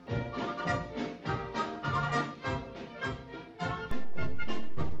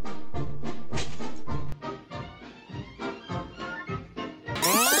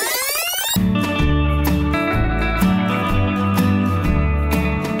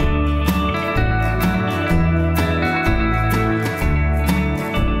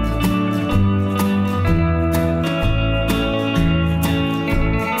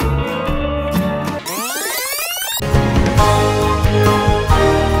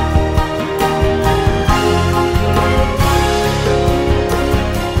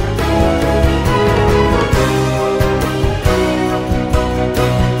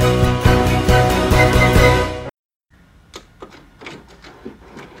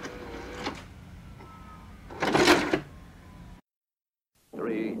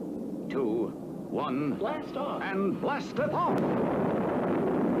on, Blast off. and blasteth off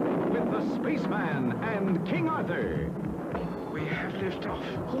with the Spaceman and King Arthur. We have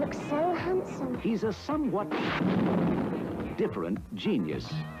liftoff. He looks so handsome. He's a somewhat different genius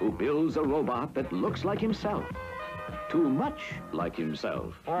who builds a robot that looks like himself. Too much like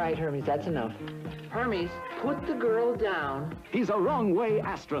himself. All right, Hermes, that's enough. Hermes, put the girl down. He's a wrong-way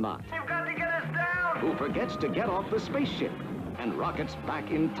astronaut You've got to get us down! who forgets to get off the spaceship and rockets back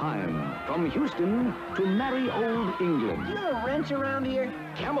in time from Houston to merry old England. You know a wrench around here?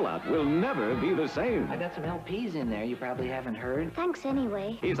 Camelot will never be the same. I got some LPs in there you probably haven't heard. Thanks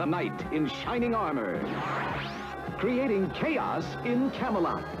anyway. He's a knight in shining armor, creating chaos in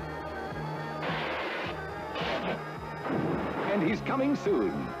Camelot. And he's coming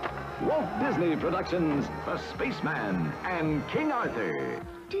soon. Walt Disney Productions, The Spaceman and King Arthur.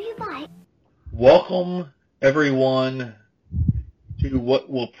 Do you buy? Welcome, everyone, to what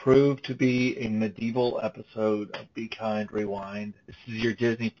will prove to be a medieval episode of Be Kind Rewind. This is your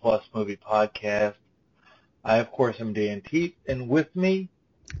Disney Plus movie podcast. I, of course, am Dan Teet, and with me,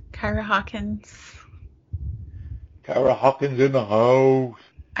 Kyra Hawkins. Kyra Hawkins in the house.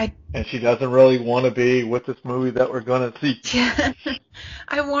 And she doesn't really want to be with this movie that we're going to see. Yeah.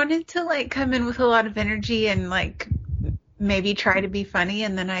 I wanted to, come in with a lot of energy and, maybe try to be funny,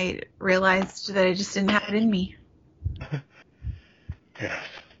 and then I realized that I just didn't have it in me. Yes.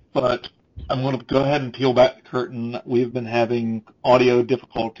 But I'm going to go ahead and peel back the curtain. We've been having audio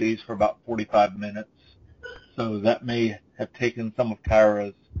difficulties for about 45 minutes, so that may have taken some of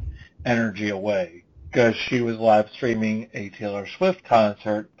Kyra's energy away, because she was live streaming a Taylor Swift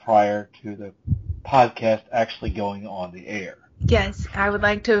concert prior to the podcast actually going on the air. Yes, I would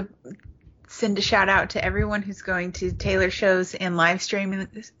like to send a shout out to everyone who's going to Taylor shows and live streaming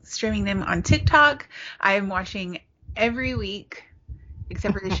them on TikTok. I am watching every week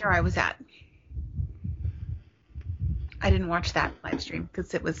except for the show I was at. I didn't watch that live stream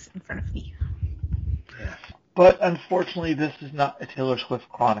because it was in front of me. Yes. But unfortunately, this is not a Taylor Swift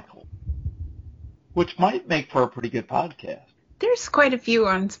Chronicle, which might make for a pretty good podcast. There's quite a few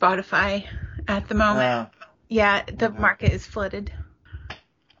on Spotify at the moment. Yeah, the market is flooded.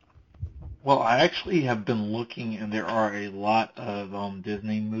 Well, I actually have been looking, and there are a lot of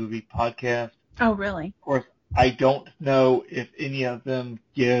Disney movie podcasts. Oh, really? Of course, I don't know if any of them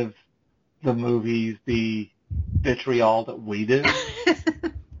give the movies the vitriol that we do.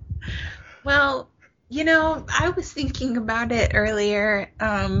 Well, I was thinking about it earlier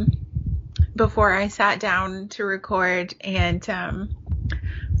before I sat down to record, and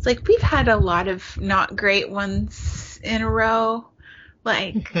it's like we've had a lot of not great ones in a row.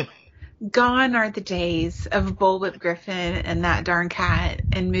 Gone are the days of Bullwhip Griffin and That Darn Cat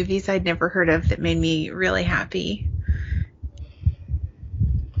and movies I'd never heard of that made me really happy.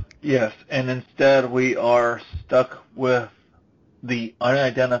 Yes, and instead we are stuck with the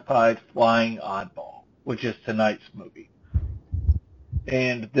Unidentified Flying Oddball, which is tonight's movie.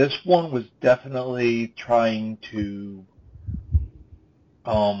 And this one was definitely trying to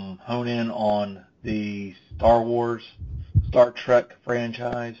hone in on the Star Trek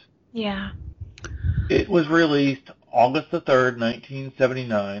franchise. Yeah. It was released August the 3rd,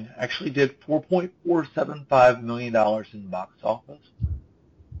 1979. Actually did $4.475 million in the box office.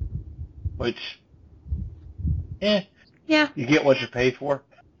 Which, yeah, you get what you pay for.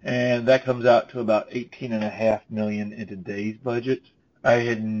 And that comes out to about $18.5 million in today's budget. I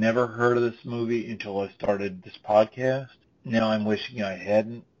had never heard of this movie until I started this podcast. Now I'm wishing I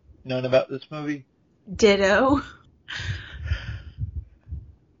hadn't known about this movie. Ditto.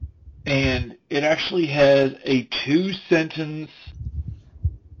 And it actually has a 2-sentence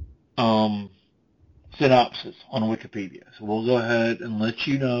synopsis on Wikipedia. So we'll go ahead and let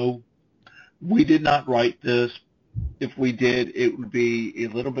you know we did not write this. If we did, it would be a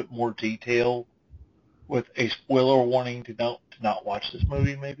little bit more detailed with a spoiler warning to not watch this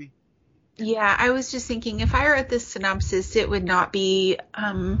movie, maybe. Yeah, I was just thinking if I wrote this synopsis, it would not be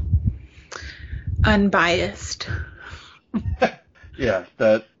unbiased. Yes,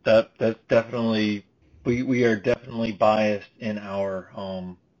 that's definitely, we are definitely biased in our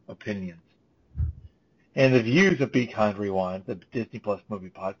opinions. And the views of Be Kind Rewind, the Disney Plus movie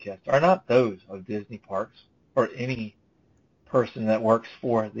podcast, are not those of Disney Parks or any person that works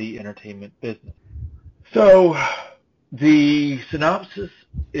for the entertainment business. So the synopsis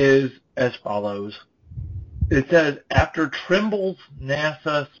is as follows. It says, after Trimble's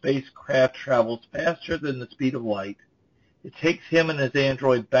NASA spacecraft travels faster than the speed of light, it takes him and his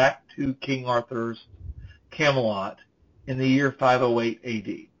android back to King Arthur's Camelot in the year 508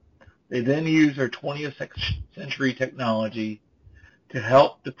 AD. They then use their 20th century technology to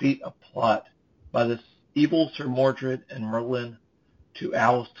help defeat a plot by the evil Sir Mordred and Merlin to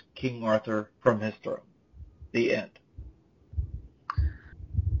oust King Arthur from his throne. The end.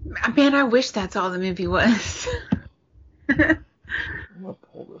 Man, I wish that's all the movie was. I'm going to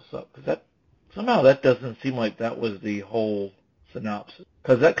pull this up, because somehow that doesn't seem like that was the whole synopsis,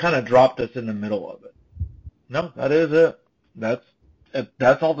 because that kind of dropped us in the middle of it. No, that is it. That's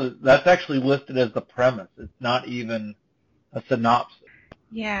all. That's actually listed as the premise. It's not even a synopsis.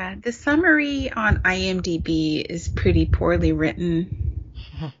 Yeah, the summary on IMDb is pretty poorly written.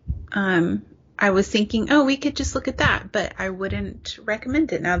 I was thinking, we could just look at that, but I wouldn't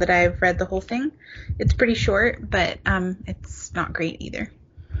recommend it now that I've read the whole thing. It's pretty short, but it's not great either.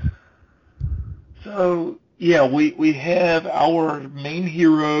 So, yeah, we have our main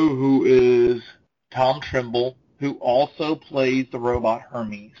hero, who is Tom Trimble, who also plays the robot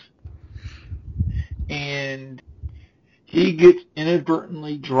Hermes. And he gets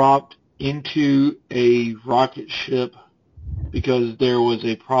inadvertently dropped into a rocket ship because there was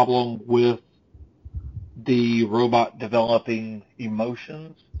a problem with the robot developing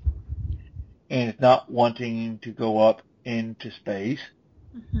emotions and not wanting to go up into space.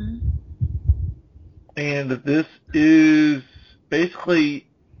 Mm-hmm. And this is basically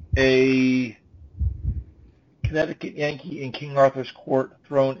a Connecticut Yankee in King Arthur's court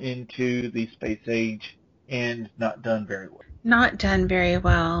thrown into the space age and not done very well. Not done very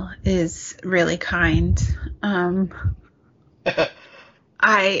well is really kind.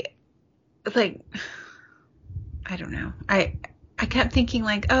 I don't know. I kept thinking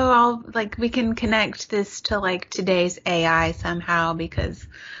we can connect this to today's AI somehow because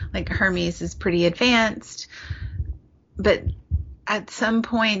Hermes is pretty advanced. But at some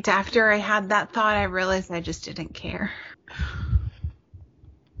point after I had that thought, I realized I just didn't care.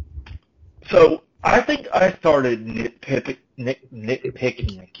 So I think I started nitpicking,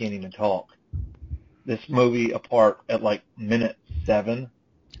 I can't even talk, this movie apart at minute 7.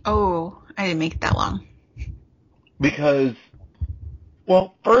 Oh, I didn't make it that long. Because,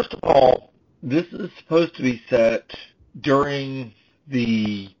 well, first of all, this is supposed to be set during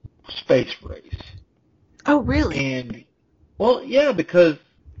the space race. Oh, really? And, well, yeah, because,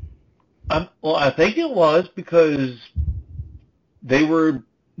 I think it was because the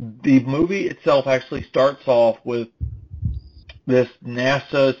movie itself actually starts off with this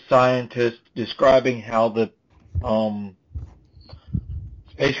NASA scientist describing how the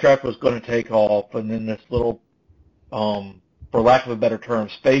spacecraft was going to take off, and then this little, for lack of a better term,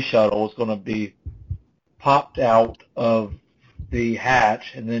 space shuttle was going to be popped out of the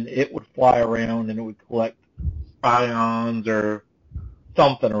hatch, and then it would fly around and it would collect ions or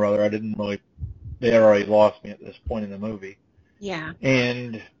something or other. They already lost me at this point in the movie. Yeah.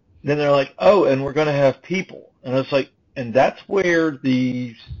 And then they're like, and we're going to have people. And it's like, and that's where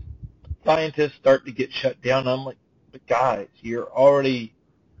the scientists start to get shut down. I'm like, but guys, you're already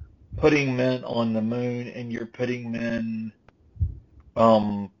putting men on the moon and you're putting men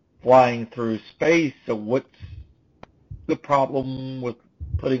flying through space. So what's the problem with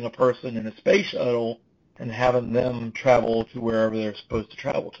putting a person in a space shuttle and having them travel to wherever they're supposed to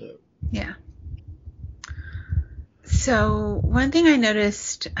travel to? Yeah. So one thing I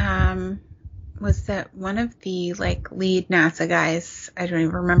noticed was that one of the lead NASA guys, I don't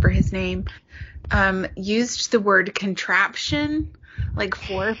even remember his name, used the word contraption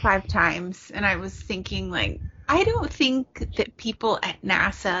 4 or 5 times, and I was thinking I don't think that people at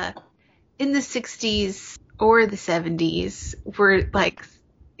NASA in the 60s or the 70s were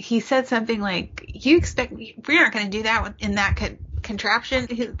he said something you expect we're not going to do that in that contraption.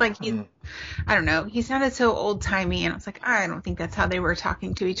 I don't know. He sounded so old timey, and I was I don't think that's how they were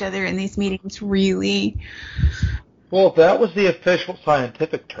talking to each other in these meetings, really. Well, that was the official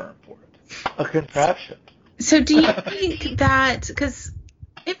scientific term for it, a contraption. So do you think that, because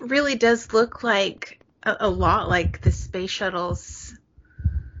it really does look like a lot like the space shuttles.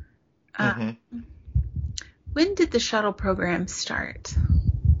 When did the shuttle program start?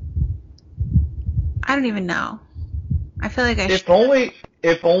 I don't even know. I feel like If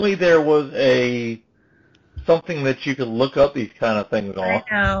only there was something that you could look up these kind of things on. I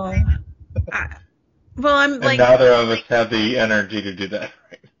know. I'm and neither of us have the energy to do that.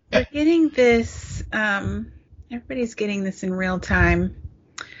 We're getting this. Everybody's getting this in real time.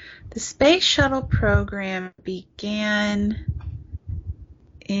 The space shuttle program began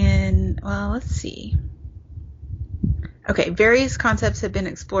in, let's see. Okay, various concepts have been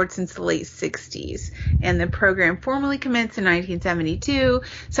explored since the late 60s, and the program formally commenced in 1972.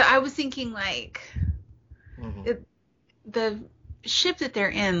 So I was thinking the ship that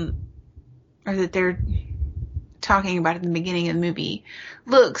they're in, or that they're talking about at the beginning of the movie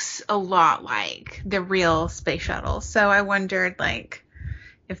looks a lot like the real space shuttle. So I wondered, like,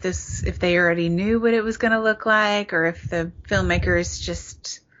 if they already knew what it was going to look like, or if the filmmakers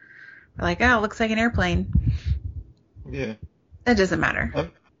just were like, oh, it looks like an airplane. Yeah. It doesn't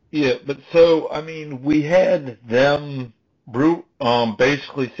matter. Yeah, but so, I mean, we had them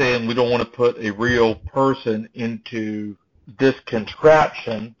basically saying we don't want to put a real person into this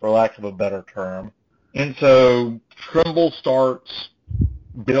contraption, for lack of a better term. And so Trimble starts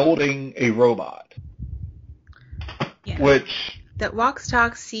building a robot, which that walks,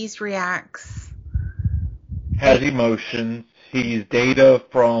 talks, sees, reacts, has emotions. He's Data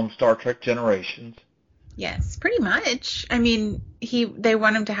from Star Trek Generations. Yes, pretty much. I mean, they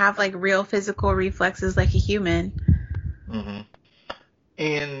want him to have like real physical reflexes like a human. Mm-hmm.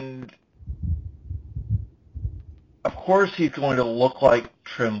 And of course he's going to look like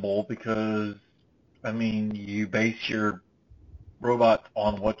Trimble because, I mean, you base your robot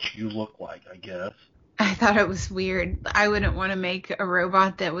on what you look like, I guess. I thought it was weird. I wouldn't want to make a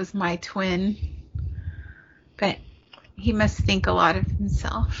robot that was my twin. But he must think a lot of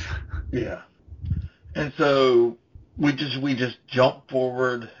himself. Yeah. And so we just jump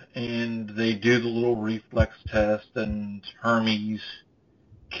forward and they do the little reflex test and Hermes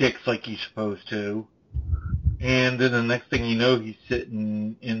kicks like he's supposed to. And then the next thing you know, he's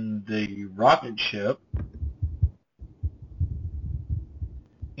sitting in the rocket ship.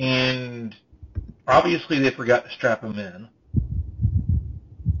 And obviously they forgot to strap him in.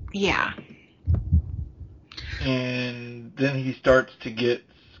 Yeah. And then he starts to get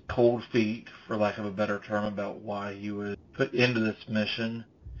cold feet, for lack of a better term, about why he was put into this mission.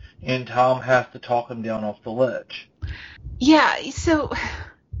 And Tom has to talk him down off the ledge. Yeah, so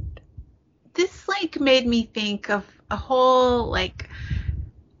this, like, made me think of a whole, like,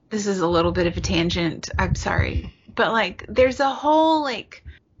 this is a little bit of a tangent, I'm sorry, but, like, there's a whole, like,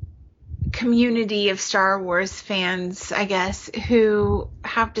 community of Star Wars fans, I guess, who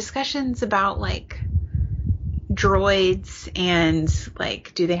have discussions about, like, droids and,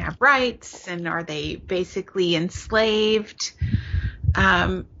 like, do they have rights and are they basically enslaved?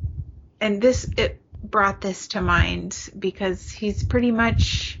 And it brought this to mind because he's pretty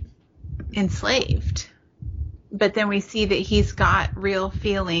much enslaved. But then we see that he's got real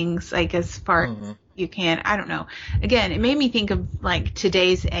feelings, like, as far as you can. I don't know. Again, it made me think of, like,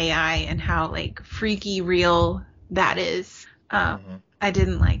 today's AI and how, like, freaky real that is. I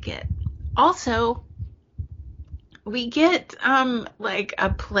didn't like it. Also, we get, like, a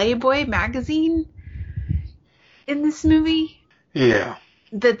Playboy magazine in this movie. Yeah.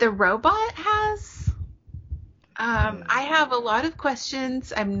 That the robot has. I have a lot of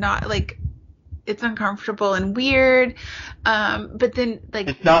questions. I'm not, like, it's uncomfortable and weird. But then, like,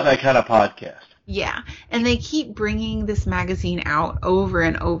 it's not that kind of podcast. Yeah. And they keep bringing this magazine out over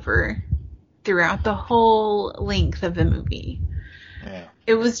and over throughout the whole length of the movie. Yeah.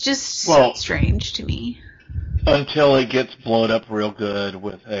 It was just so strange to me. Until it gets blown up real good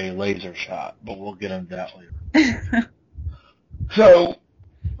with a laser shot, but we'll get into that later. So,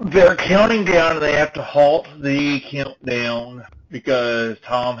 they're counting down and they have to halt the countdown because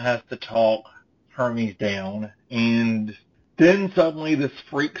Tom has to talk Hermes down. And then suddenly this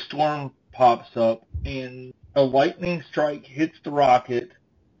freak storm pops up and a lightning strike hits the rocket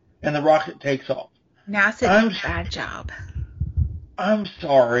and the rocket takes off. NASA did a bad job. I'm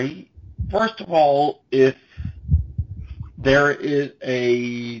sorry. First of all, if there is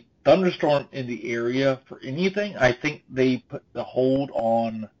a thunderstorm in the area for anything, I think they put the hold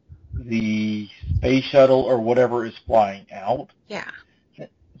on the space shuttle or whatever is flying out. Yeah.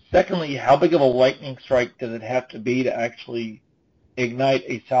 Secondly, how big of a lightning strike does it have to be to actually ignite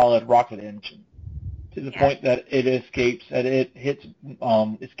a solid rocket engine to the point that it hits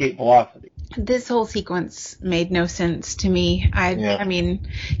escape velocity? This whole sequence made no sense to me. I mean,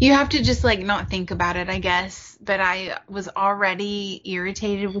 you have to just, like, not think about it, I guess. But I was already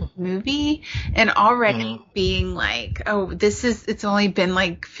irritated with the movie and already being like, oh, it's only been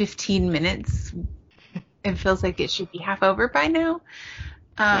like 15 minutes. It feels like it should be half over by now.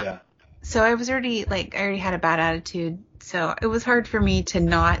 So I already had a bad attitude. So it was hard for me to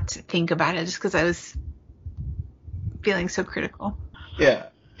not think about it just because I was feeling so critical. Yeah.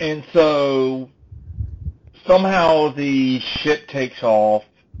 And so somehow the ship takes off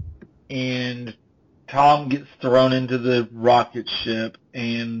and Tom gets thrown into the rocket ship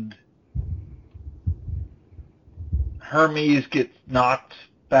and Hermes gets knocked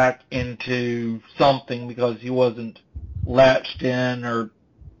back into something because he wasn't latched in, or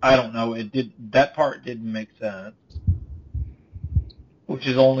I don't know. That part didn't make sense. which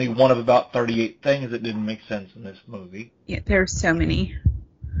is only one of about 38 things that didn't make sense in this movie. Yeah, there are so many.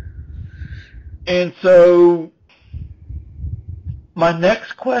 And so my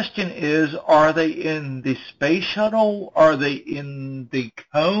next question is, are they in the space shuttle? Are they in the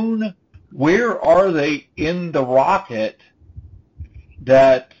cone? Where are they in the rocket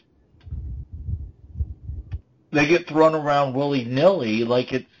that they get thrown around willy-nilly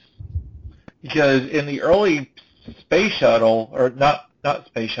like it's... Because in the early space shuttle, or not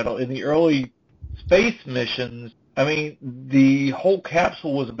space shuttle, in the early space missions, I mean, the whole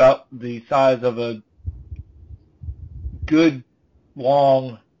capsule was about the size of a good,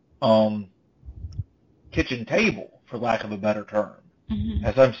 long kitchen table, for lack of a better term. Mm-hmm.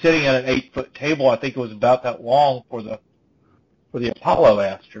 As I'm sitting at an 8-foot table, I think it was about that long for the Apollo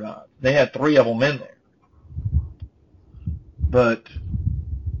astronauts. They had 3 of them in there. But,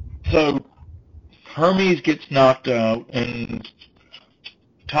 so, Hermes gets knocked out, and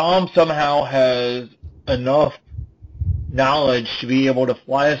Tom somehow has enough knowledge to be able to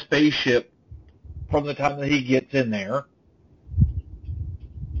fly a spaceship from the time that he gets in there.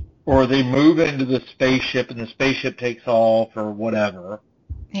 Or they move into the spaceship, and the spaceship takes off, or whatever.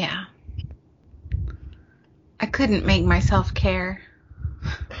 Yeah. I couldn't make myself care.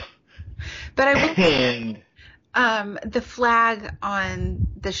 But I will say, the flag on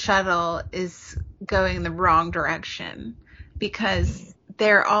the shuttle is going the wrong direction, because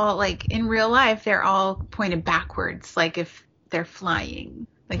they're all, like, in real life, they're all pointed backwards, like if they're flying,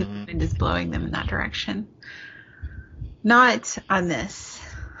 like if the wind is blowing them in that direction. Not on this.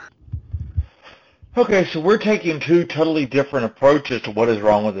 Okay, so we're taking 2 totally different approaches to what is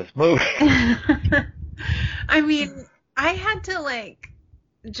wrong with this movie. I mean, I had to, like,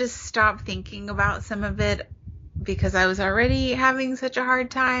 just stop thinking about some of it because I was already having such a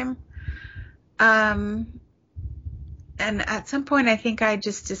hard time. And at some point, I think I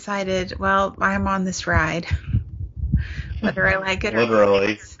just decided, well, I'm on this ride, whether I like it or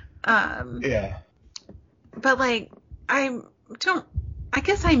Literally. not. Yeah. But, like, I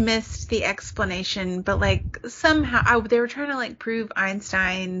guess I missed the explanation, but, like, somehow they were trying to, like, prove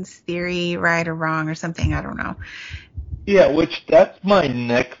Einstein's theory right or wrong or something. I don't know. Yeah, which that's my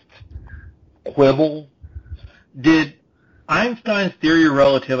next quibble. Did Einstein's theory of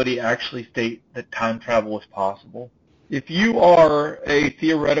relativity actually state that time travel is possible? If you are a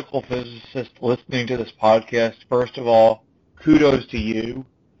theoretical physicist listening to this podcast, first of all, kudos to you.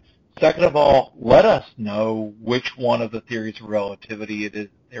 Second of all, let us know which one of the theories of relativity it is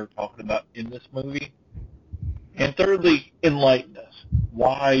they're talking about in this movie. And thirdly, enlighten us.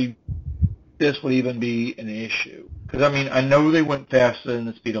 Why this would even be an issue. Because, I mean, I know they went faster than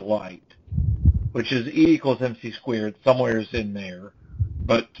the speed of light, which is E equals MC squared. Somewhere is in there.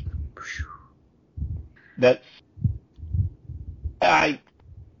 But that's...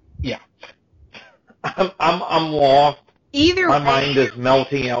 Yeah. I'm lost. Either my way, mind is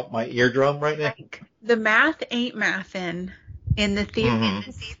melting out my eardrum right now. Like, the math ain't mathin', and the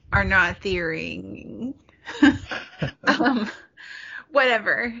theories are not theorying.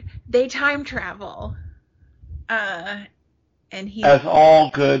 Whatever. They time travel. And he... As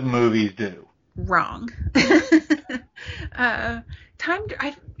all good movies do. Wrong. The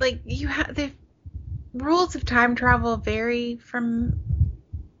rules of time travel vary from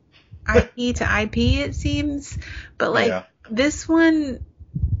IP to IP, it seems, but like this one,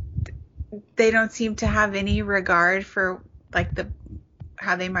 they don't seem to have any regard for like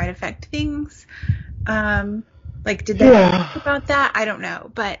how they might affect things. Like, did they talk about that? I don't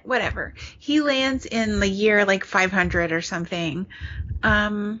know, but whatever. He lands in the year like 500 or something,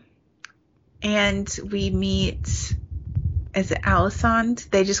 and we meet, is it Alicent?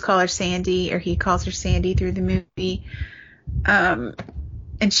 They just call her Sandy, or he calls her Sandy through the movie.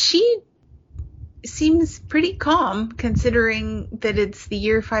 And she seems pretty calm considering that it's the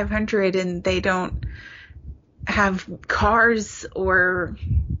year 500 and they don't have cars or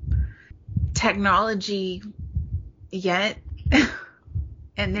technology yet.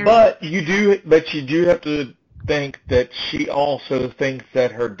 But you do have to think that she also thinks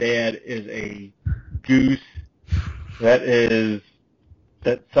that her dad is a goose that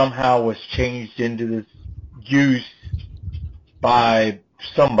somehow was changed into this goose by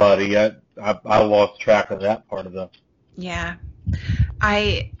somebody. I lost track of that part of the... Yeah.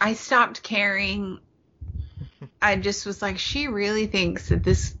 I stopped caring. I just was like, she really thinks that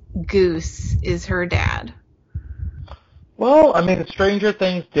this goose is her dad. Well, I mean, stranger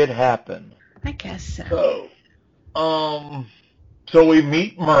things did happen. I guess so. So we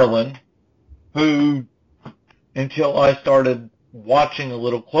meet Merlin, who, until I started watching a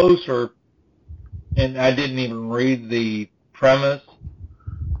little closer, and I didn't even read the premise,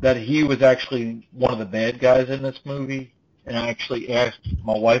 that he was actually one of the bad guys in this movie, and I actually asked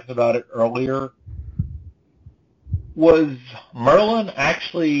my wife about it earlier, was Merlin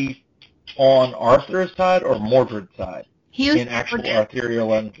actually on Arthur's side or Mordred's side? He was in actual Arthurian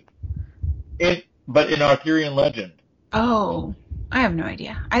legend. But in Arthurian legend. Oh, I have no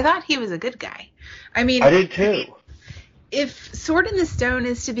idea. I thought he was a good guy. I mean, I did too. If Sword in the Stone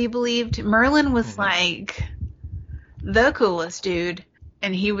is to be believed, Merlin was like the coolest dude,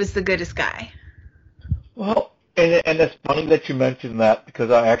 and he was the goodest guy. Well, and it's funny that you mentioned that,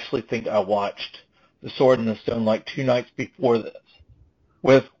 because I actually think I watched The Sword in the Stone like 2 nights before this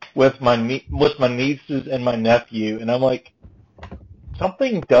with my nieces and my nephew, and I'm like,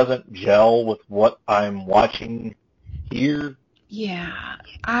 something doesn't gel with what I'm watching here. Yeah,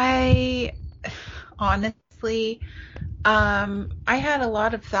 I honestly, I had a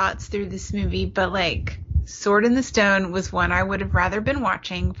lot of thoughts through this movie, but like Sword in the Stone was one I would have rather been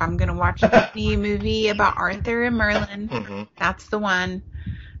watching. If I'm going to watch a movie about Arthur and Merlin, that's the one.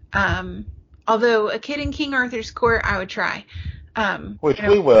 Although A Kid in King Arthur's Court, I would try. Which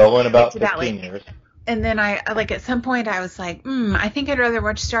we will in about 15 years. And then I, like, at some point I was like, I think I'd rather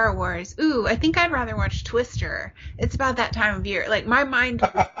watch Star Wars. Ooh, I think I'd rather watch Twister. It's about that time of year. Like, my mind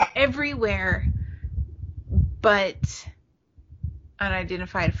was everywhere but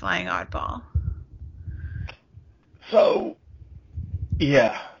Unidentified Flying Oddball. So,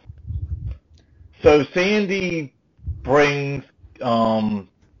 yeah. So Sandy brings Tim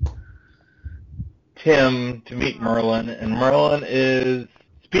to meet Merlin, and Merlin is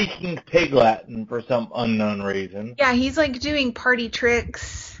speaking Pig Latin for some unknown reason. Yeah, he's like doing party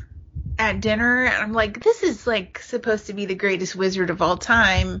tricks at dinner, and I'm like, this is like supposed to be the greatest wizard of all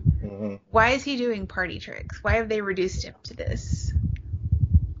time. Why is he doing party tricks? Why have they reduced him to this?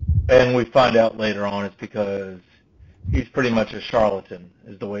 And we find out later on it's because he's pretty much a charlatan,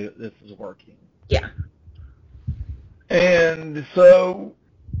 is the way that this is working. Yeah. And so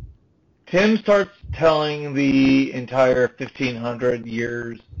Tim starts telling the entire 1,500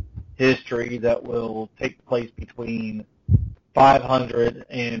 years history that will take place between 500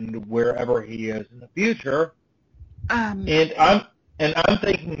 and wherever he is in the future. And I'm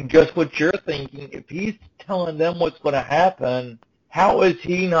thinking just what you're thinking. If he's telling them what's going to happen, how is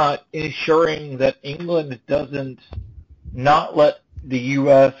he not ensuring that England doesn't not let the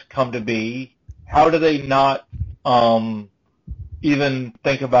U.S. come to be? How do they not even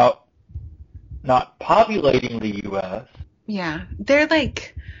think about not populating the U.S.? Yeah, they're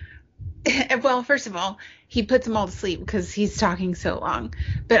like, well, first of all, he puts them all to sleep because he's talking so long.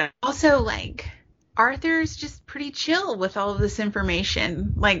 But also, like, Arthur's just pretty chill with all of this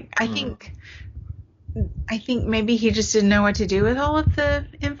information. Like, I think maybe he just didn't know what to do with all of the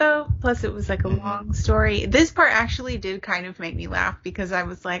info. Plus, it was like a long story. This part actually did kind of make me laugh because I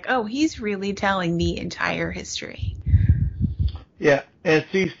was like, oh, he's really telling the entire history. Yeah, and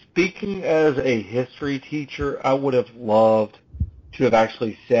see, speaking as a history teacher, I would have loved to have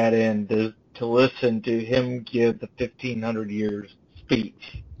actually sat in to listen to him give the 1,500 years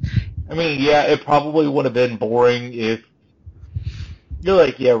speech. I mean, yeah, it probably would have been boring if you're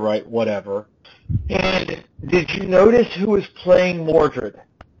like, yeah, right, whatever. And did you notice who was playing Mordred?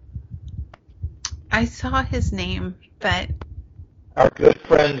 I saw his name, but... Our good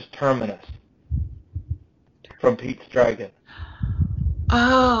friend Terminus from Pete's Dragon.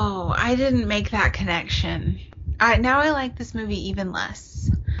 Oh, I didn't make that connection. Now I like this movie even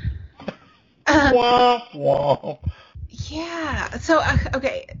less. Womp womp. Yeah. So,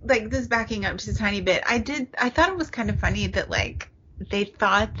 okay, like, this backing up just a tiny bit. I thought it was kind of funny that, like, they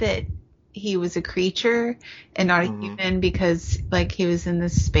thought that he was a creature and not a human because, like, he was in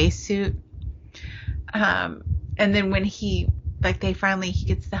this spacesuit. And then when he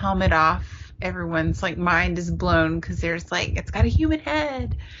gets the helmet off, everyone's, like, mind is blown because there's, like, it's got a human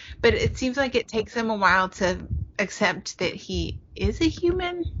head. But it seems like it takes him a while to accept that he is a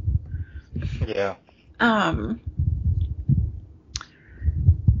human. Yeah.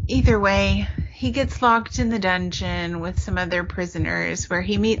 Either way, he gets locked in the dungeon with some other prisoners where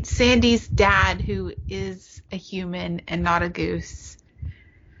he meets Sandy's dad, who is a human and not a goose.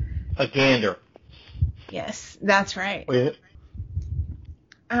 A gander. Yes, that's right. Wait.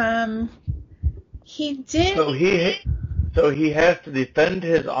 He did. So he has to defend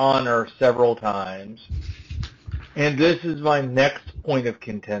his honor several times. And this is my next point of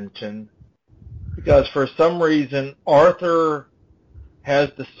contention. Because for some reason, Arthur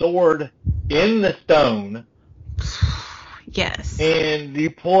has the sword in the stone. Yes. And you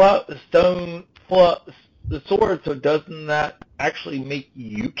pull out the sword, so doesn't that actually make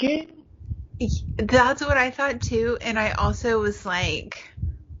you king? That's what I thought too. And I also was like,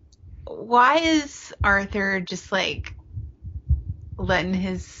 why is Arthur just like letting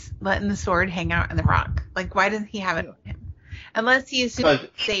the sword hang out in the rock? Like, why doesn't he have it on him? Unless he assumes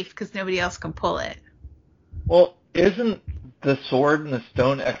it's safe because nobody else can pull it. Well, isn't the sword in the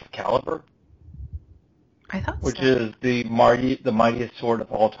stone Excalibur? I thought Which so. is the mightiest sword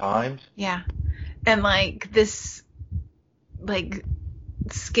of all times. Yeah. And like this like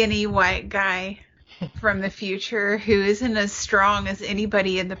skinny white guy from the future who isn't as strong as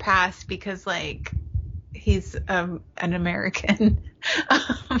anybody in the past because like he's an American.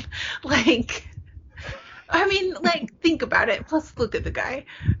 Like, I mean, like, think about it. Plus, look at the guy.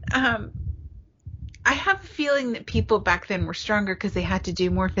 I have a feeling that people back then were stronger because they had to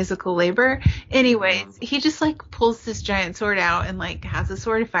do more physical labor. Anyways, he just like pulls this giant sword out and like has a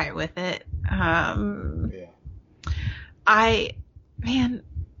sword fight with it. Yeah.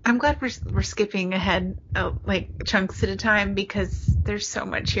 I'm glad we're skipping ahead like chunks at a time because there's so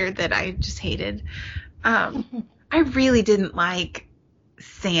much here that I just hated. I really didn't like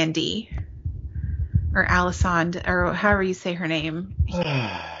Sandy or Alisande or however you say her name.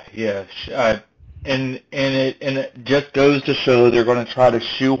 Yeah, and it just goes to show they're going to try to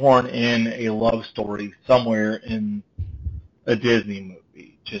shoehorn in a love story somewhere in a Disney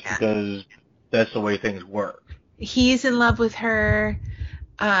movie, just because that's the way things work. He's in love with her,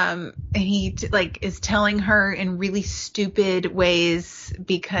 and he like is telling her in really stupid ways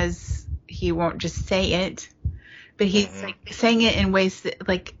because he won't just say it, but he's like saying it in ways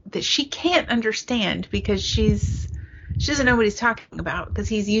that she can't understand because she doesn't know what he's talking about because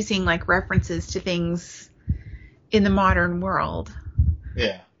he's using like references to things in the modern world.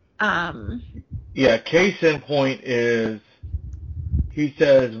 Yeah. Yeah. Case in point is he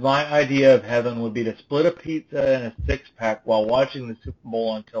says my idea of heaven would be to split a pizza and a six-pack while watching the Super Bowl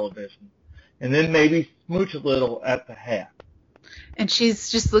on television, and then maybe smooch a little at the half. And she's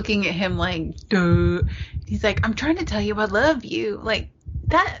just looking at him like, duh. He's like, I'm trying to tell you I love you. Like,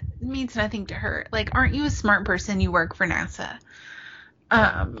 that means nothing to her. Like, aren't you a smart person? You work for NASA.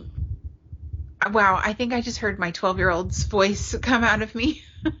 Wow, I think I just heard my 12-year-old's voice come out of me.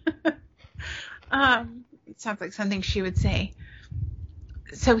 It sounds like something she would say.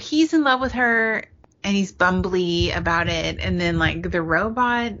 So he's in love with her, and he's bumbly about it. And then, like, the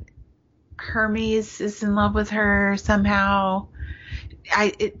robot, Hermes, is in love with her somehow.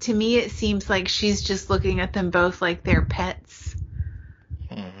 To me, it seems like she's just looking at them both like they're pets.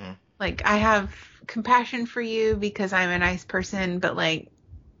 Mm-hmm. Like, I have compassion for you because I'm a nice person, but, like,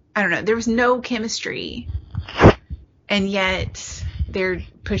 I don't know. There was no chemistry. And yet, they're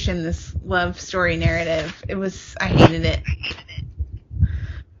pushing this love story narrative. I hated it.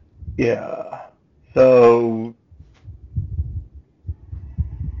 Yeah. So...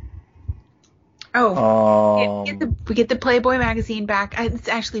 we get the Playboy magazine back. It's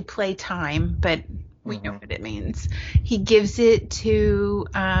actually Playtime, but we know what it means. He gives it to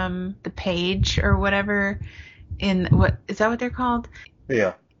the page or whatever what is that what they're called?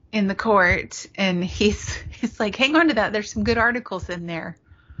 Yeah. In the court, and he's like, hang on to that. There's some good articles in there.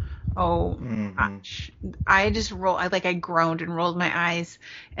 Oh gosh, I groaned and rolled my eyes,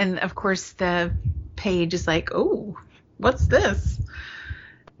 and of course the page is like, oh, what's this?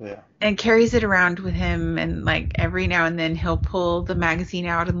 Yeah. And carries it around with him, and like every now and then he'll pull the magazine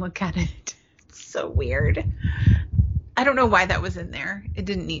out and look at it. It's so weird. I don't know why that was in there. It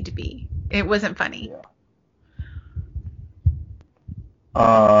didn't need to be. It wasn't funny. Yeah.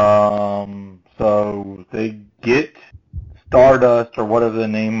 So they get Stardust or whatever the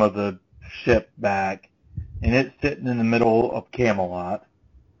name of the ship back, and it's sitting in the middle of Camelot.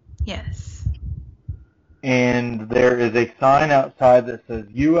 Yes. And there is a sign outside that says,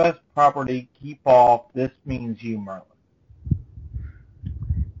 U.S. property, keep off, this means you, Merlin.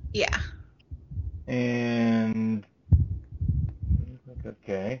 Yeah. And,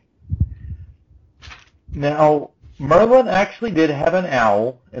 okay. Now, Merlin actually did have an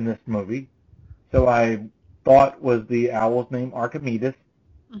owl in this movie, so I thought was the owl's name Archimedes?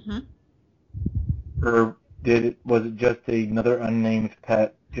 Mm-hmm. Or was it just another unnamed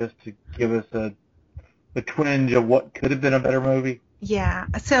pet just to give us a twinge of what could have been a better movie? Yeah.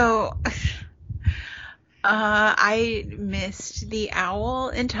 So I missed the owl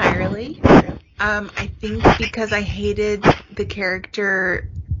entirely. I think because I hated the character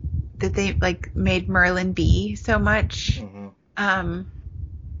that they like made Merlin be so much. Mm-hmm.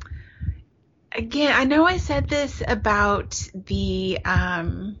 Again, I know I said this about the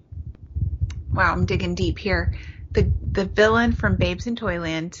wow, I'm digging deep here. The villain from Babes in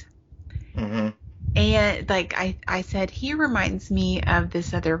Toyland. Mm-hmm. And like I said, he reminds me of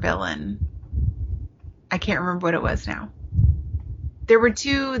this other villain. I can't remember what it was now. there were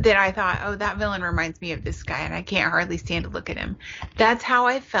two that I thought, oh, that villain reminds me of this guy, and I can't hardly stand to look at him. That's how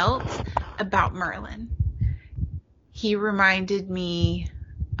I felt about Merlin. He reminded me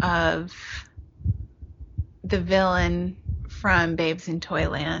of the villain from Babes in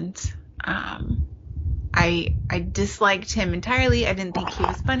Toyland. I disliked him entirely. I didn't think he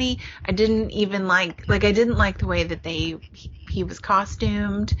was funny. I didn't even like I didn't like the way that he was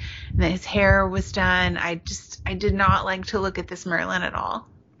costumed and that his hair was done. I did not like to look at this Merlin at all.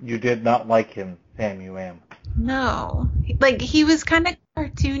 You did not like him, Sam. No. Like, he was kind of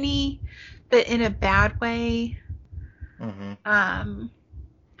cartoony, but in a bad way. Mm-hmm. And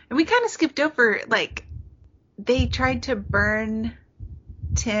we kind of skipped over, like, they tried to burn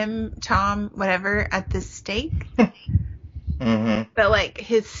Tom, whatever, at the stake. Mm-hmm. But, like,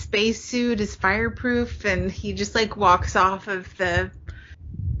 his spacesuit is fireproof, and he just, like, walks off of the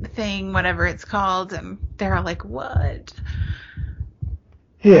thing, whatever it's called, and they're all like, what?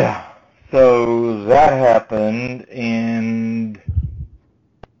 Yeah. So that happened, and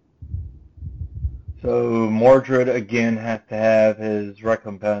so Mordred again has to have his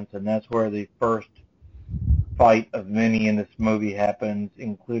recompense, and that's where the first fight of many in this movie happens,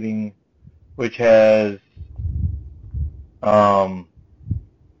 including which has Tom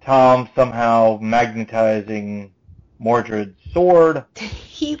somehow magnetizing Mordred's sword.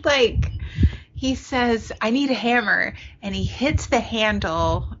 He says, I need a hammer, and he hits the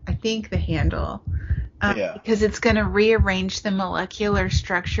handle, I think the handle, because it's going to rearrange the molecular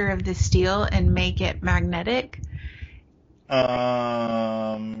structure of the steel and make it magnetic.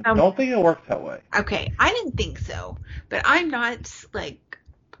 Don't think it works that way. Okay, I didn't think so, but I'm not, like,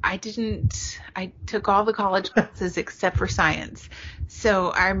 I took all the college classes except for science,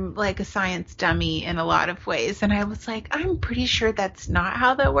 so I'm like a science dummy in a lot of ways, and I was like, I'm pretty sure that's not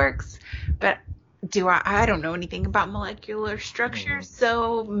how that works, but I don't know anything about molecular structure,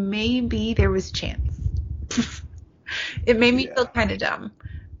 so maybe there was a chance. It made me feel kind of dumb,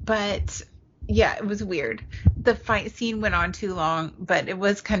 but yeah, it was weird. The fight scene went on too long, but it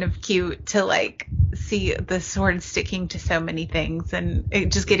was kind of cute to, like, see the sword sticking to so many things and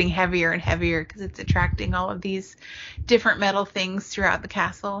it just getting heavier and heavier because it's attracting all of these different metal things throughout the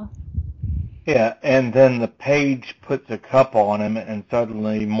castle. Yeah, and then the page puts a cup on him, and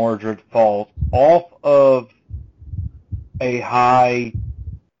suddenly Mordred falls off of a high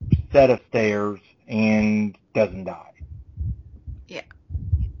set of stairs and doesn't die. Yeah.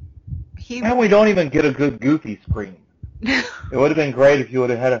 And we don't even get a good Goofy scream. It would have been great if you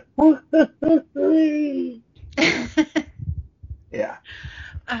would have had a... Yeah.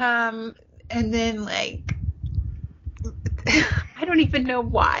 And then, like, I don't even know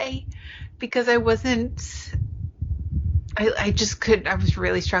why, because I was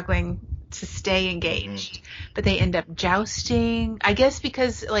really struggling to stay engaged. Mm-hmm. But they end up jousting. I guess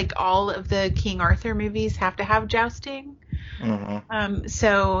because, like, all of the King Arthur movies have to have jousting. Mm-hmm.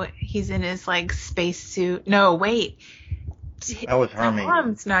 So he's in his, like, spacesuit. No, wait. That was Hermes.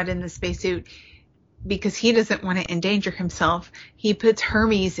 Tom's not in the spacesuit because he doesn't want to endanger himself. He puts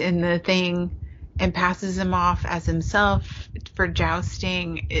Hermes in the thing and passes him off as himself for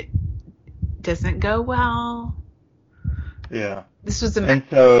jousting. It doesn't go well. Yeah. This was and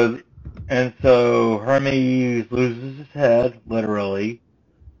so Hermes loses his head, literally,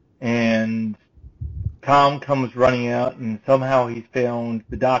 and Tom comes running out, and somehow he's found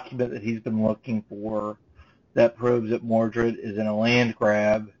the document that he's been looking for that proves that Mordred is in a land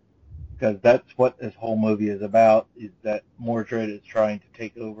grab, because that's what this whole movie is about, is that Mordred is trying to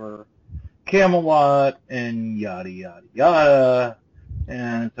take over Camelot and yada, yada, yada.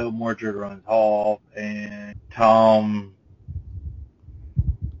 And so Mordred runs off, and Tom,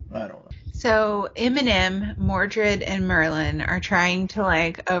 I don't know. So Eminem, Mordred, and Merlin are trying to,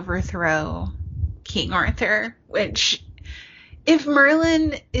 like, overthrow King Arthur, which, if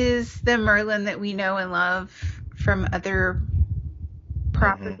Merlin is the Merlin that we know and love from other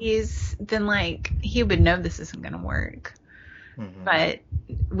properties, then, like, he would know this isn't going to work. Mm-hmm. But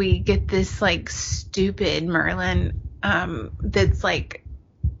we get this, like, stupid Merlin that's, like,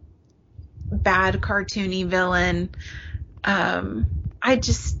 bad cartoony villain.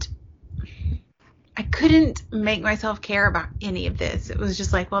 I couldn't make myself care about any of this. It was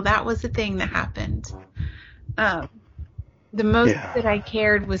just like, well, that was the thing that happened. The most that I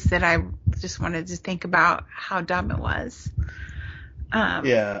cared was that I just wanted to think about how dumb it was.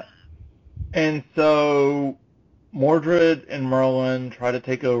 Yeah. And so Mordred and Merlin try to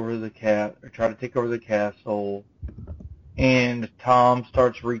take over the castle, and Tom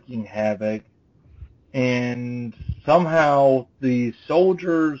starts wreaking havoc, and somehow the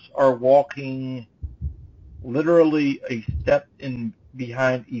soldiers are walking literally a step in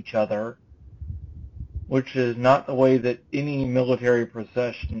behind each other, which is not the way that any military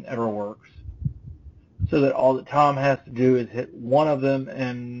procession ever works. So that all that Tom has to do is hit one of them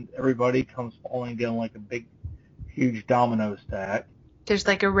and everybody comes falling down like a big, huge domino stack. There's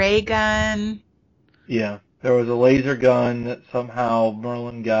like a ray gun. Yeah. There was a laser gun that somehow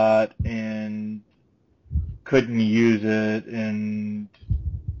Merlin got and couldn't use it, and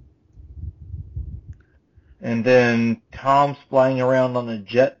then Tom's flying around on a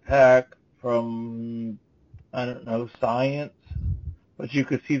jetpack from, I don't know, science, but you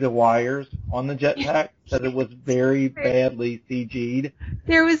could see the wires on the jetpack, that it was very badly CG'd.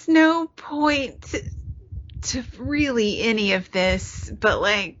 There was no point to really any of this, but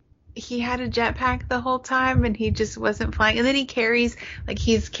like, he had a jetpack the whole time and he just wasn't flying. And then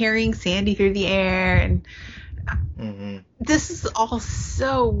he's carrying Sandy through the air, and this is all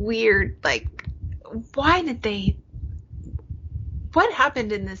so weird. Like, what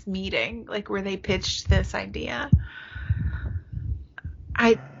happened in this meeting, like, where they pitched this idea?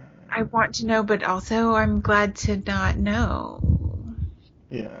 I want to know, but also I'm glad to not know.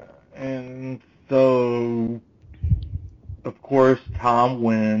 Yeah, and so, of course, Tom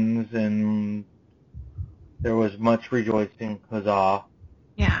wins, and there was much rejoicing, huzzah.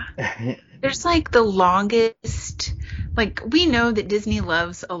 Yeah. There's like the longest, like, we know that Disney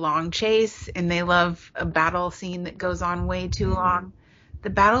loves a long chase and they love a battle scene that goes on way too long. The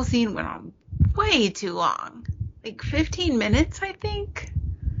battle scene went on way too long. Like 15 minutes, I think.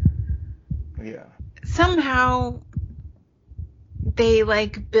 Yeah. Somehow they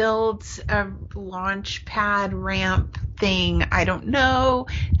like build a launch pad ramp thing. I don't know.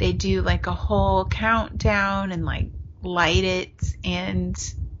 They do like a whole countdown and like light it, and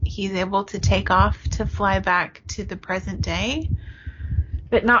he's able to take off to fly back to the present day,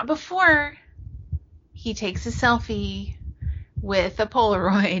 but not before he takes a selfie with a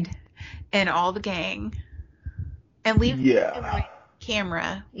Polaroid and all the gang and leaves the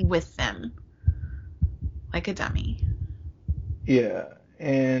camera with them like a dummy. Yeah,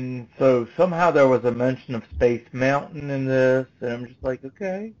 and so somehow there was a mention of Space Mountain in this, and I'm just like,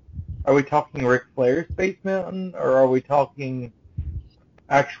 okay, are we talking Ric Flair Space Mountain, or are we talking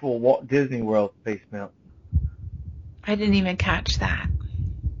actual Walt Disney World Space Mountain? I didn't even catch that.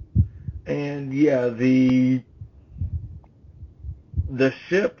 And yeah, the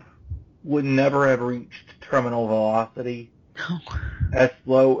ship would never have reached terminal velocity. No. As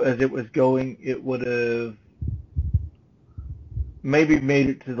slow as it was going, it would have maybe made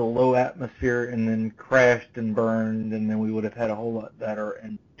it to the low atmosphere and then crashed and burned, and then we would have had a whole lot better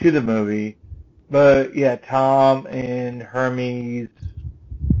end to the movie. But yeah, Tom and Hermes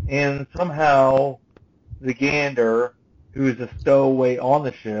and somehow the Gander, who's a stowaway on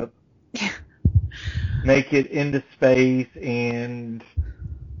the ship, make it into space, and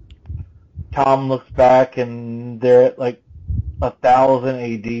Tom looks back and they're at like 1000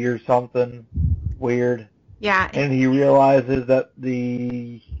 AD or something weird. Yeah. And he realizes that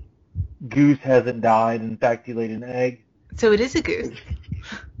the goose hasn't died. In fact, he laid an egg. So it is a goose.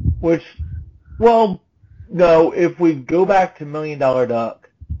 Which, well, no, if we go back to $1 Million Duck,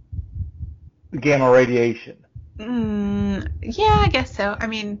 gamma radiation. Yeah, I guess so. I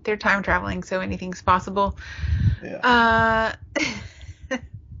mean, they're time traveling, so anything's possible. Yeah.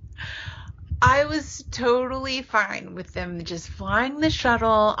 I was totally fine with them just flying the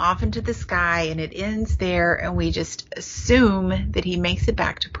shuttle off into the sky, and it ends there, and we just assume that he makes it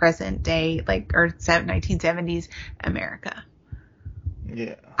back to present day, like, or 1970s America.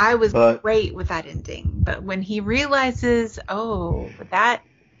 Yeah. I was great with that ending, but when he realizes, oh, that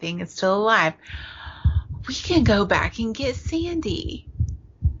thing is still alive, we can go back and get Sandy.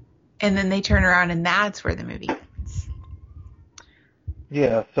 And then they turn around, and that's where the movie ends.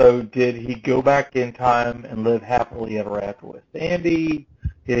 Yeah, so did he go back in time and live happily ever after with Sandy?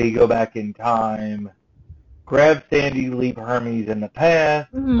 Did he go back in time, grab Sandy, leave Hermes in the past?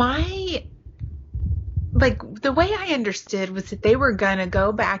 The way I understood was that they were going to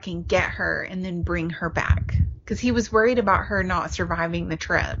go back and get her and then bring her back, because he was worried about her not surviving the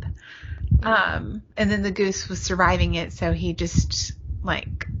trip. And then the goose was surviving it, so he just,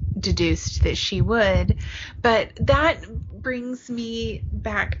 like, deduced that she would. But that brings me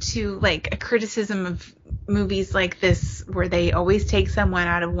back to, like, a criticism of movies like this, where they always take someone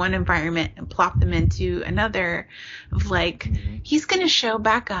out of one environment and plop them into another, of like, he's going to show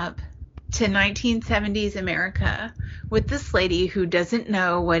back up to 1970s America with this lady who doesn't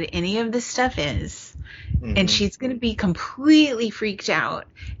know what any of this stuff is. And she's going to be completely freaked out.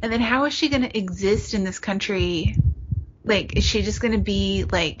 And then how is she going to exist in this country? Like, is she just going to be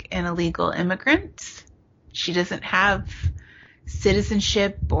like an illegal immigrant? She doesn't have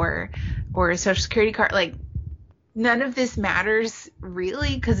citizenship or a social security card. Like, none of this matters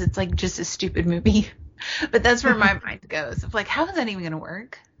really because it's like just a stupid movie. But that's where my mind goes. Of like, how is that even going to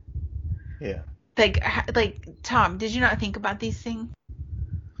work? Yeah. Like, Tom, did you not think about these things?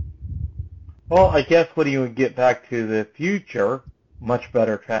 Well, I guess when you would get back to the future, much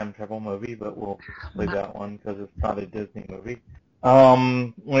better time travel movie, but we'll leave that one because it's not a Disney movie.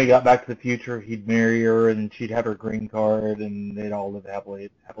 When he got back to the future, he'd marry her and she'd have her green card and they'd all live happily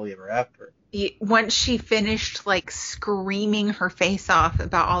ever after. Once she finished like screaming her face off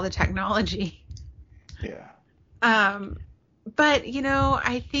about all the technology. Yeah. But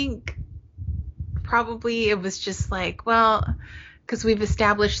I think probably it was just like, well, because we've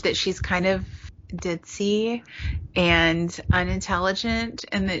established that she's kind of ditzy and unintelligent,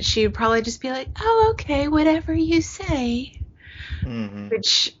 and that she would probably just be like, oh, okay, whatever you say. Mm-hmm.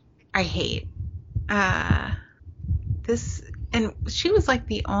 Which I hate. And she was like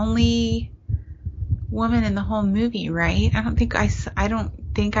the only woman in the whole movie, right? I don't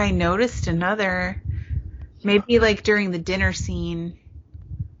think I noticed another. Maybe like during the dinner scene.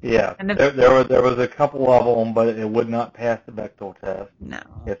 Yeah, there was a couple of them, but it would not pass the Bechdel test. No.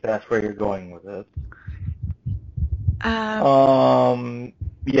 If that's where you're going with this.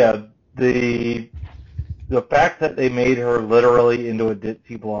 Yeah, the fact that they made her literally into a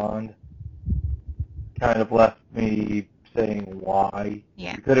ditzy blonde kind of left me saying why.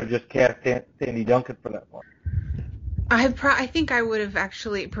 Yeah. You could have just cast Sandy Duncan for that one. I think I would have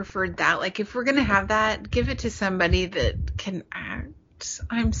actually preferred that. Like, if we're gonna have that, give it to somebody that can act.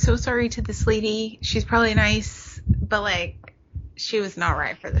 I'm so sorry to this lady. She's probably nice, but like, she was not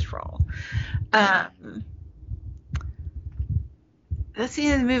right for this role. That's the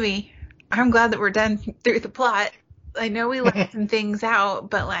end of the movie. I'm glad that we're done through the plot. I know we left some things out,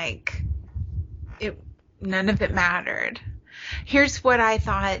 but like, none of it mattered. Here's what I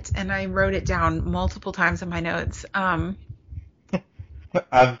thought, and I wrote it down multiple times in my notes. I'm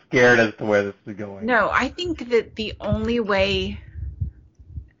scared as to where this is going. No, I think that the only way...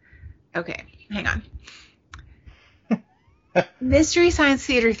 Okay, hang on. Mystery Science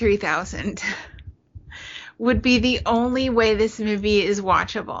Theater 3000 would be the only way this movie is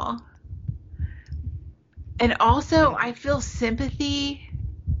watchable. And also, I feel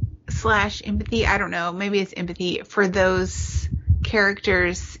sympathy/empathy, I don't know, maybe it's empathy, for those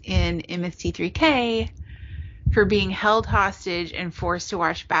characters in MST3K for being held hostage and forced to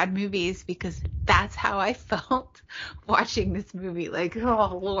watch bad movies, because that's how I felt watching this movie. Like,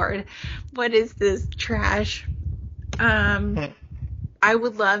 oh Lord, what is this trash? I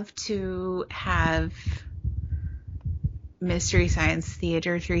would love to have Mystery Science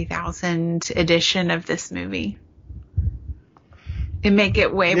Theater 3000 edition of this movie and make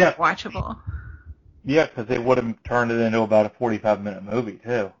it way more watchable. Yeah, because they would have turned it into about a 45-minute movie,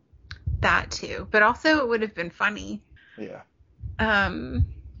 too. That, too. But also, it would have been funny. Yeah.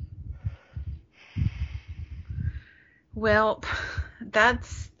 Well,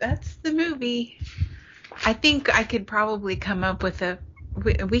 that's the movie. I think I could probably come up with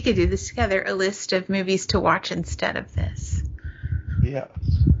we could do this together, a list of movies to watch instead of this. Yes.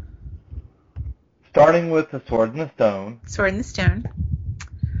 Starting with The Sword and the Stone. Sword and the Stone.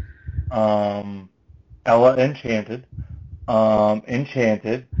 Ella Enchanted.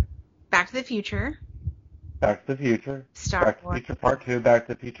 Enchanted. Back to the Future. Back to the Future. Star Wars. Back to the Future Part 2. Back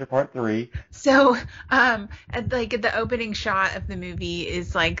to the Future Part 3. So, like, the opening shot of the movie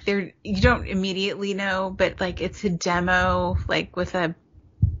is like, you don't immediately know, but like, it's a demo, like, with a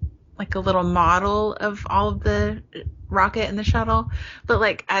little model of all of the rocket and the shuttle. But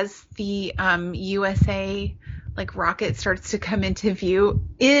like, as the USA like rocket starts to come into view,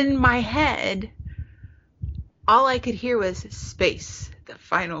 in my head, all I could hear was space, the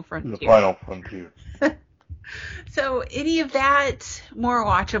final frontier. The final frontier. So any of that, more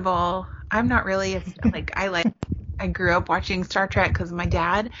watchable. I'm not really I grew up watching Star Trek because of my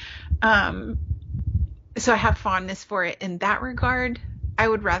dad. So I have fondness for it in that regard. I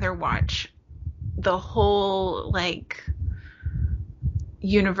would rather watch the whole like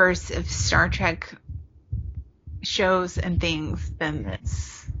universe of Star Trek shows and things than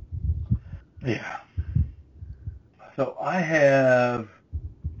this. Yeah. So I have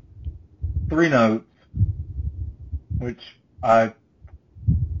 3 notes, which I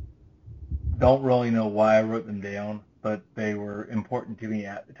don't really know why I wrote them down, but they were important to me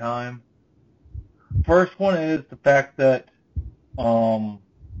at the time. First one is the fact that,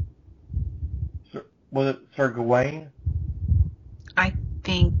 was it Sir Gawain? I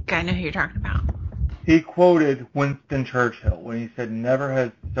think I know who you're talking about. He quoted Winston Churchill when he said, "Never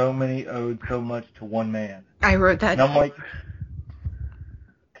has so many owed so much to one man." I wrote that. And I'm like,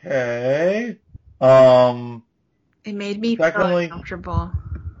 Okay. It made me feel Secondly, uncomfortable.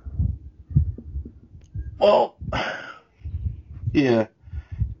 well, yeah,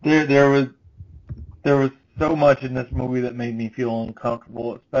 there was so much in this movie that made me feel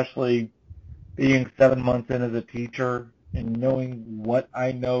uncomfortable, especially being 7 months in as a teacher and knowing what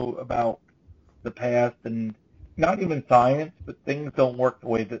I know about the past and not even science, but things don't work the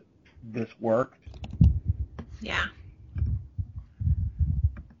way that this worked. Yeah.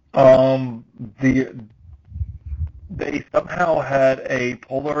 The they somehow had a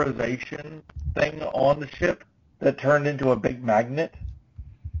polarization thing on the ship that turned into a big magnet,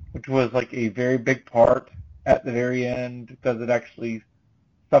 which was like a very big part at the very end because it actually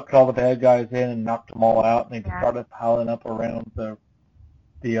sucked all the bad guys in and knocked them all out, and they just Yeah. started piling up around the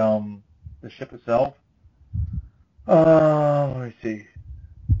ship itself. Let me see.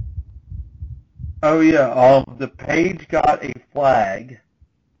 Oh yeah, the page got a flag,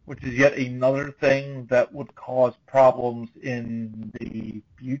 which is yet another thing that would cause problems in the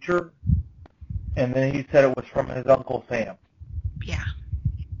future. And then he said it was from his Uncle Sam. Yeah.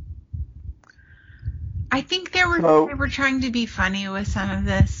 I think they So were trying to be funny with some of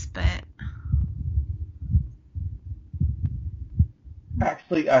this, but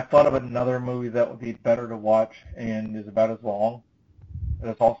actually, I thought of another movie that would be better to watch and is about as long.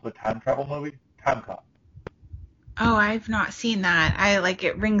 It's also a time travel movie, Time Cop. oh, I've not seen that.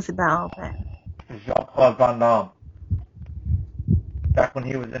 It rings a bell, but Jean-Claude Van Damme. Back when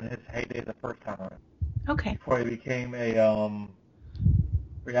he was in his heyday the first time around. okay. Before he became a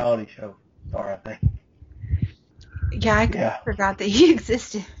reality show star, I think. Yeah, I Yeah. forgot that he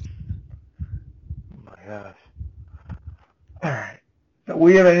existed. Oh my gosh. Alright. So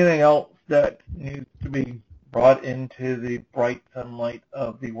we have anything else that needs to be brought into the bright sunlight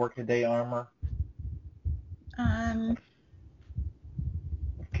of the workaday armor Um,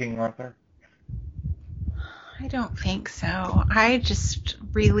 of King Arthur? I don't think so. I just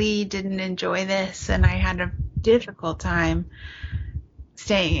really didn't enjoy this, and I had a difficult time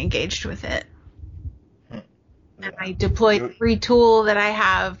staying engaged with it. And I deployed every tool that I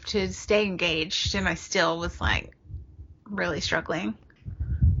have to stay engaged, and I still was really struggling.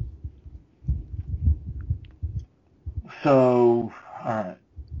 So, alright.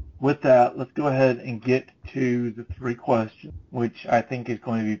 With that, let's go ahead and get to the 3 questions, which I think is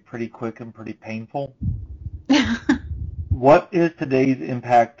going to be pretty quick and pretty painful. What is today's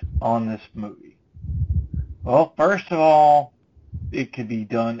impact on this movie? Well, first of all, it could be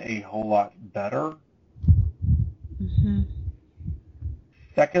done a whole lot better. Mm-hmm.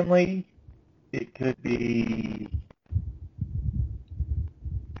 Secondly, it could be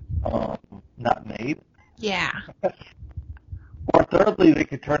not made. Yeah. Or thirdly, they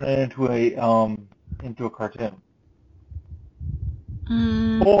could turn it into a cartoon.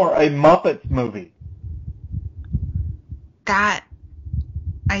 Or a Muppets movie. That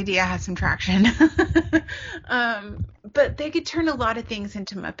idea has some traction. But they could turn a lot of things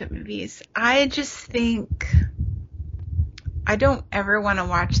into Muppet movies. I just think I don't ever want to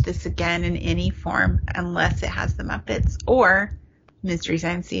watch this again in any form unless it has the Muppets or Mystery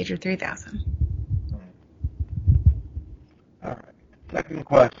Science Theater 3000. All right. Second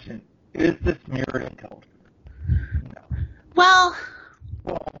question. Is this mirrored in culture? No. Well,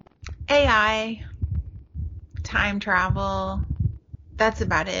 AI, time travel, that's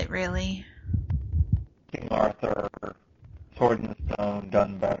about it, really. King Arthur, Sword in the Stone,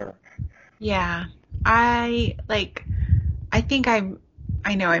 done better. Yeah. I think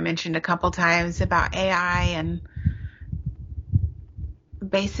I know I mentioned a couple times about AI, and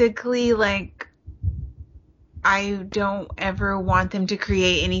basically, I don't ever want them to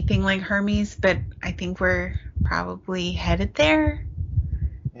create anything like Hermes, but I think we're probably headed there.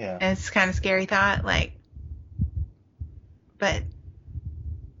 Yeah. And it's kind of scary thought, but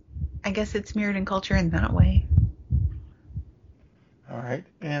I guess it's mirrored in culture in that way. All right.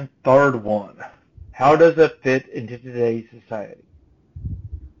 And third one. How does it fit into today's society?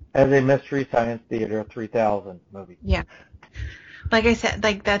 As a Mystery Science Theater 3000 movie. Yeah. Like I said,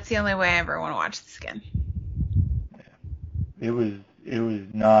 that's the only way I ever want to watch this again. Yeah. It was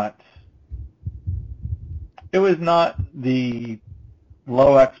not the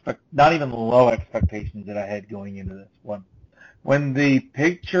not even the low expectations that I had going into this one. When the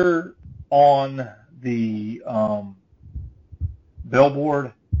picture on the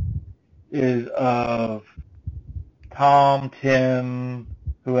billboard is of Tom, Tim,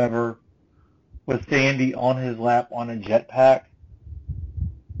 whoever, with Sandy on his lap on a jetpack,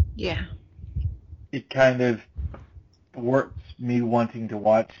 Yeah. it kind of thwarts me wanting to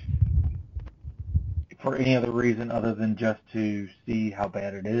watch for any other reason other than just to see how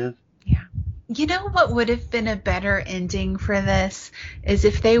bad it is. Yeah. You know what would have been a better ending for this is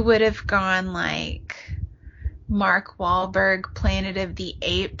if they would have gone like Mark Wahlberg Planet of the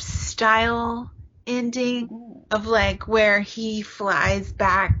Apes style ending of like where he flies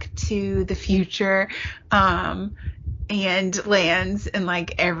back to the future and lands and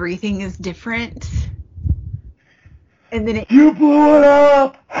like everything is different. And then You blew it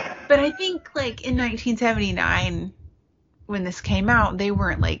up! But I think like in 1979 when this came out, they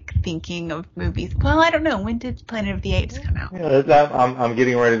weren't like thinking of movies. Well, I don't know. When did Planet of the Apes come out? Yeah, I'm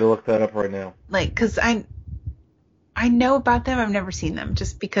getting ready to look that up right now. Like, cause I know about them. I've never seen them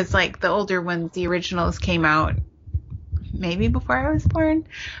just because like the older ones, the originals came out maybe before I was born.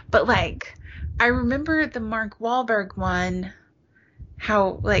 But like, I remember the Mark Wahlberg one,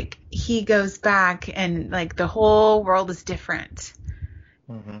 how like he goes back and like the whole world is different.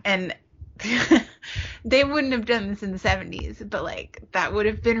 Mm-hmm. And they wouldn't have done this in the 70s, but like that would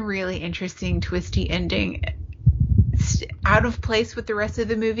have been really interesting, twisty ending, out of place with the rest of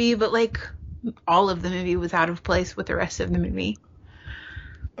the movie, but like all of the movie was out of place with the rest of the movie.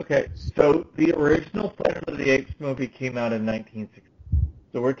 Okay, so the original Planet of the Apes movie came out in 1960.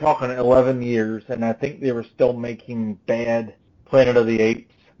 So we're talking 11 years, and I think they were still making bad Planet of the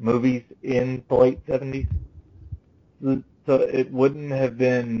Apes movies in the late 70s. So it wouldn't have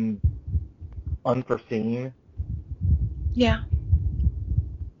been unforeseen. Yeah.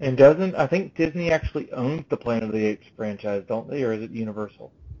 And I think Disney actually owns the Planet of the Apes franchise, don't they? Or is it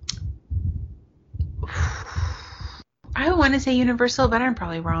Universal? I want to say Universal, but I'm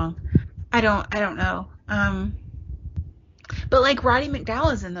probably wrong. I don't know. But like Roddy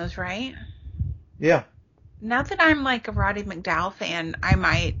McDowall is in those, right? Yeah. Not that I'm like a Roddy McDowall fan, I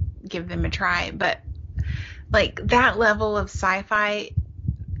might give them a try, but like that level of sci-fi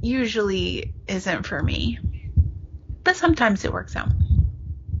usually isn't for me. But sometimes it works out.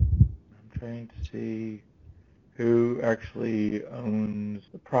 I'm trying to see who actually owns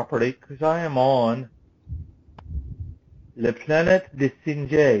the property, because I am on Le Planète des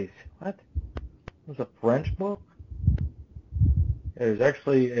Singes. What? It was a French book? There's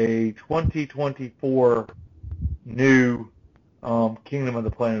actually a 2024 new Kingdom of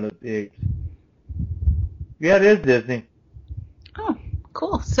the Planet of the Apes. Yeah, it is Disney. Oh,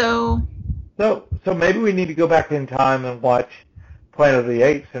 cool. So maybe we need to go back in time and watch Planet of the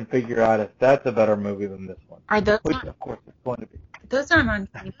Apes and figure out if that's a better movie than this one. Are those Which, of course, it's going to be. Those aren't on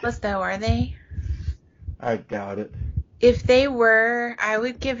Disney Plus, though, are they? I doubt it. If they were, I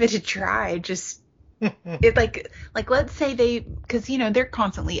would give it a try. Just it like let's say because you know they're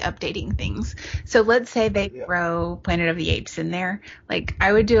constantly updating things. So let's say they throw Planet of the Apes in there. Like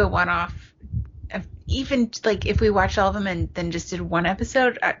I would do a one-off. Even like if we watched all of them and then just did one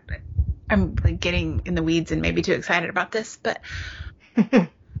episode. I'm like getting in the weeds and maybe too excited about this, but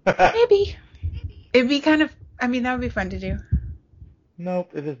maybe it'd be kind of. I mean, that would be fun to do.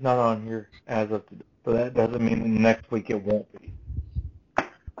 Nope, it is not on here as of today. But that doesn't mean next week it won't be. All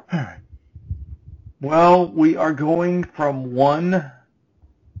right. Well, we are going from one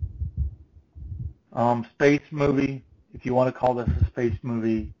space movie, if you want to call this a space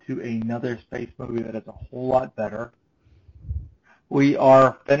movie, to another space movie that is a whole lot better. We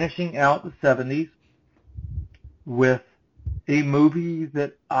are finishing out the 70s with a movie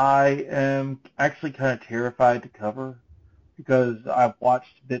that I am actually kind of terrified to cover because I've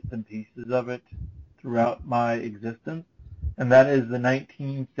watched bits and pieces of it throughout my existence, and that is the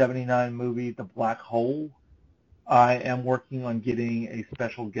 1979 movie The Black Hole. I am working on getting a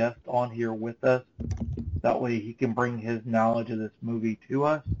special guest on here with us. That way he can bring his knowledge of this movie to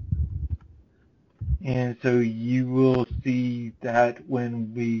us. And so you will see that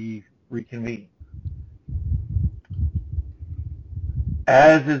when we reconvene.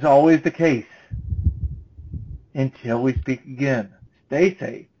 As is always the case, until we speak again, stay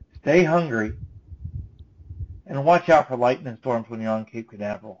safe, stay hungry, and watch out for lightning storms when you're on Cape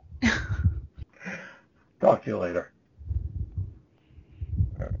Canaveral. Talk to you later.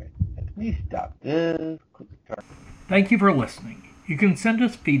 All right, let me stop this. Thank you for listening. You can send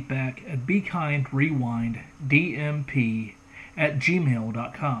us feedback at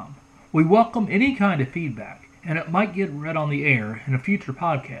bekindrewinddmp@gmail.com. We welcome any kind of feedback, and it might get read on the air in a future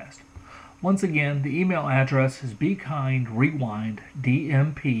podcast. Once again, the email address is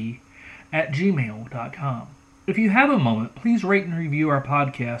bekindrewinddmp@gmail.com. If you have a moment, please rate and review our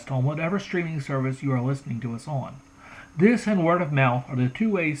podcast on whatever streaming service you are listening to us on. This and word of mouth are the two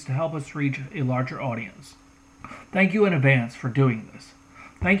ways to help us reach a larger audience. Thank you in advance for doing this.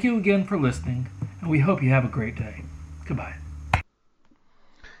 Thank you again for listening, and we hope you have a great day. Goodbye.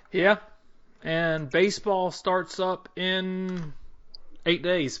 Yeah, And baseball starts up in 8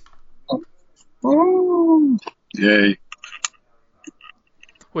 days. Woo! Yay.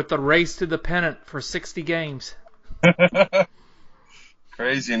 With the race to the pennant for 60 games.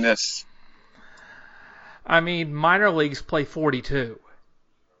 Craziness. I mean, minor leagues play 42.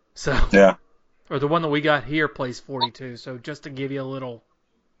 So, Yeah. or the one that we got here plays 42. So just to give you a little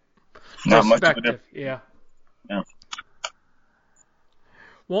Not much of a perspective. difference. Yeah. Yeah.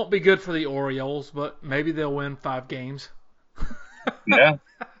 Won't be good for the Orioles, but maybe they'll win 5 games. Yeah.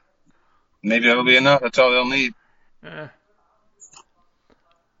 Maybe that'll be enough. That's all they'll need.